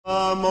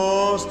The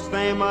most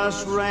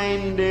famous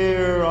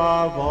reindeer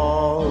of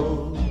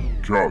all.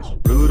 Charles.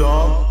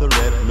 Rudolph the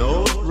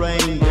red-nosed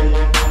reindeer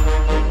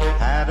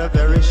had a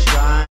very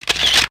shiny.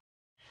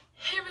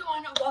 Hey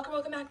everyone,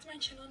 welcome back to my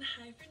channel, and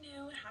hi for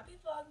new, happy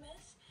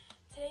Vlogmas.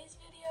 Today's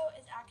video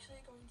is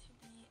actually going to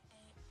be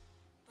a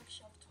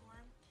bookshelf tour.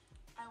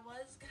 I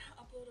was gonna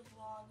upload a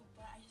vlog,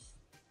 but I just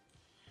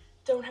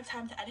don't have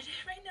time to edit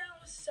it right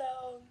now,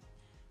 so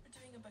we're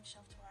doing a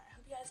bookshelf tour. I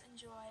hope you guys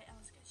enjoy, and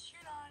let's get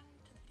straight on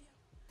to the video.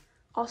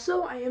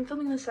 Also, I am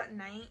filming this at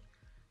night.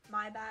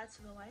 My bad,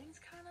 so the lighting's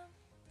kind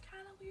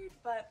of weird,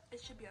 but it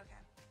should be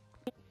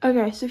okay.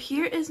 Okay, so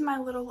here is my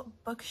little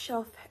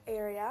bookshelf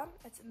area.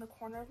 It's in the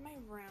corner of my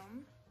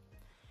room.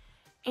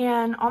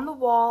 And on the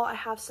wall, I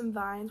have some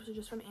vines, which are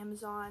just from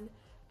Amazon,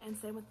 and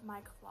same with my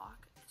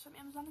clock. It's from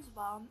Amazon as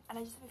well. And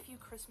I just have a few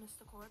Christmas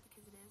decor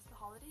because it is the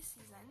holiday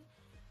season.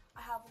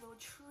 I have a little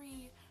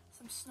tree,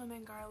 some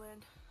snowman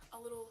garland, a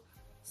little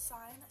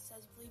sign that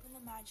says "Believe in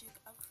the Magic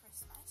of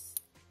Christmas."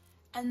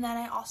 And then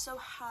I also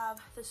have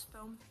this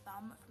foam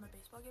thumb from a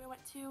baseball game I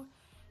went to,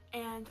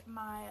 and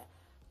my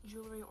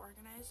jewelry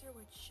organizer,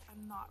 which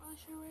I'm not really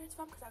sure where it's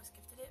from because I was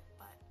gifted it,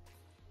 but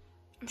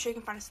I'm sure you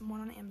can find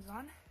someone on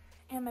Amazon.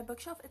 And my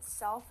bookshelf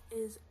itself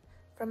is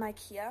from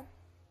IKEA.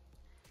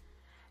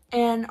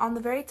 And on the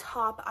very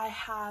top, I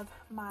have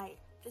my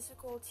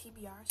physical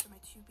TBR, so my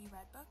 2B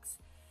read books.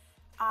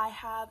 I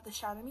have the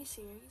Shadow Me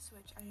series,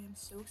 which I am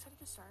so excited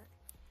to start.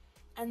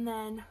 And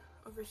then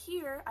over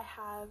here, I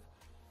have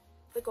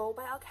The Goal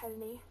by Al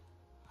Kennedy,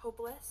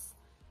 Hopeless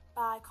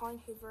by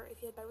Colleen Hoover,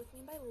 If You Had Been With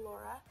Me by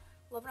Laura,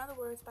 Love in Other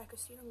Words by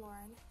Christine and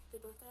Lauren, They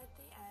Both Died at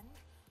the End,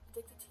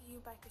 Addicted to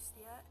You by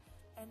Christia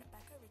and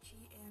Becca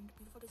Ritchie, and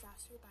Beautiful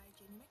Disaster by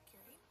Jamie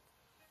McCurry.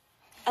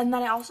 And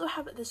then I also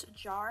have this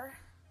jar,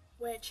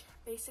 which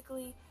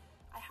basically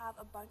I have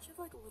a bunch of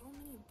like little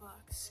mini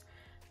books.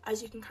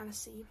 As you can kind of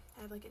see,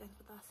 I have like It Ends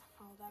With Us,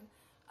 all of them,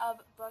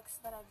 of books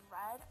that I've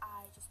read.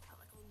 I just put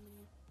like a little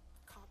mini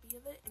copy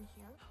of it in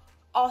here.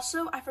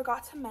 Also, I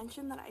forgot to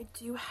mention that I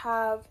do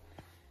have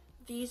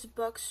these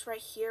books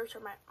right here, which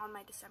are on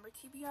my December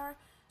TBR,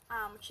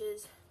 which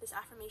is this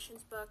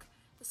affirmations book,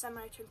 The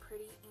Summer I Turned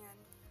Pretty, and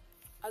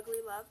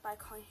Ugly Love by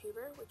Colleen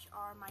Hoover, which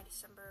are my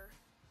December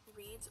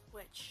reads,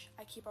 which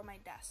I keep on my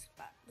desk,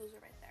 but those are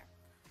right there.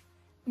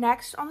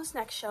 Next, on this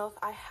next shelf,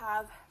 I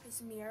have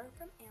this mirror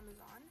from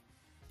Amazon,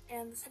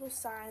 and this little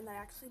sign that I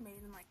actually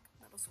made in like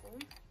middle school,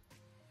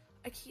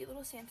 a cute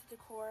little Santa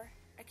decor,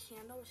 a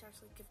candle, which I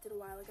actually gifted a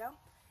while ago.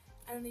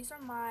 And then these are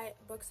my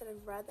books that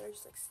I've read that are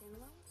just like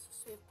standalones.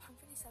 So we have Punk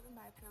 57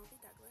 by Penelope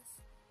Douglas,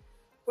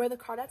 Where the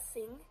Crawdads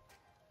Sing,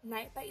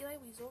 Night by Eli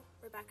Wiesel,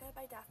 Rebecca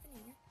by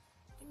Daphne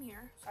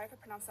Demir, sorry if I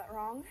pronounced that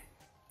wrong,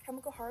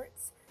 Chemical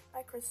Hearts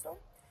by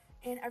Crystal,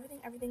 and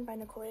Everything by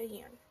Nicola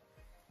Yoon.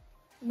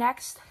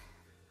 Next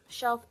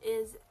shelf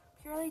is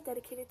purely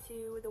dedicated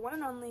to the one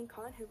and only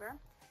Colleen Hoover.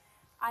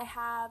 I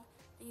have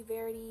the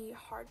Verity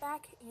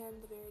hardback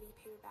and the Verity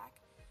paperback.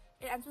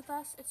 It Ends With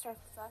Us, It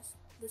Starts With Us,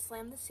 The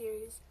Slam the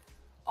Series,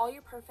 All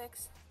Your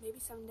Perfects, Maybe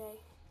Someday,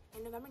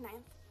 and November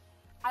 9th.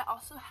 I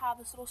also have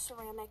this little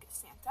ceramic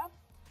Santa,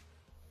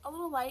 a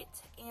little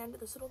light, and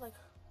this little like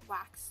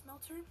wax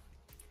melter.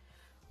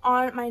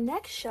 On my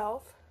next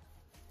shelf,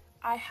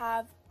 I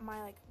have my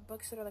like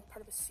books that are like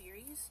part of a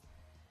series.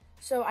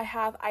 So I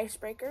have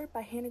Icebreaker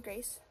by Hannah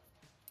Grace,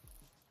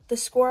 The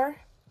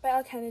Score by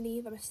Al Kennedy,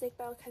 The Mistake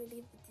by Al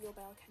Kennedy, The Deal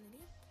by Al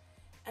Kennedy,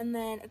 and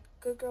then A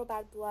Good Girl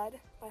Bad Blood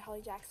by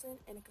Holly Jackson,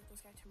 and A Good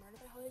Girl's Guide to Murder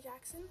by Holly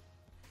Jackson.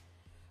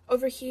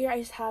 Over here, I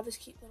just have this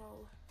cute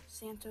little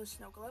Santa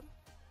snow globe,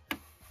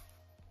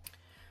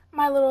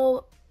 my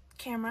little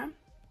camera,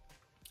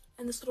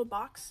 and this little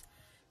box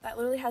that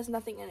literally has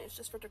nothing in it. It's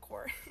just for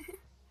decor.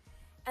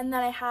 And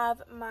then I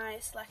have my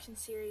selection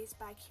series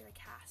by Kira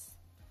Cass.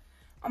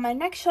 On my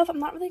next shelf, I'm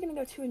not really going to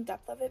go too in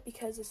depth of it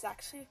because it's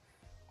actually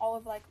all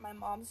of like my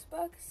mom's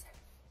books,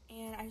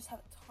 and I just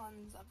have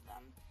tons of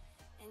them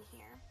in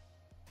here.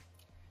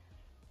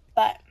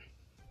 But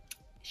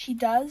she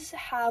does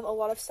have a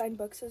lot of signed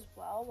books as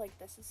well. Like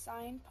this is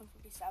signed, Punk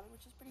 57,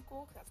 which is pretty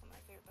cool because that's one of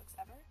my favorite books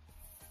ever.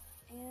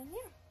 And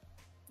yeah,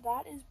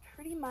 that is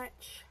pretty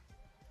much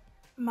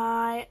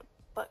my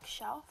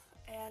bookshelf,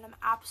 and I'm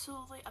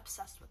absolutely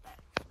obsessed with it.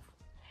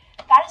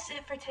 That is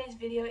it for today's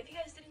video. If you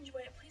guys did enjoy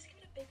it, please give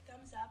it a big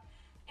thumbs up.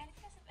 And if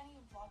you guys have any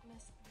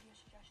Vlogmas video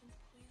suggestions,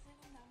 please leave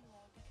them down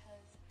below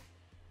because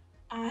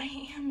I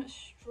am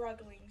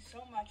struggling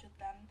so much with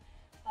them.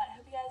 But I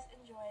hope you guys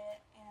enjoy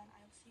it, and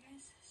I will see you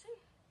guys soon.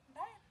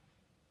 Bye.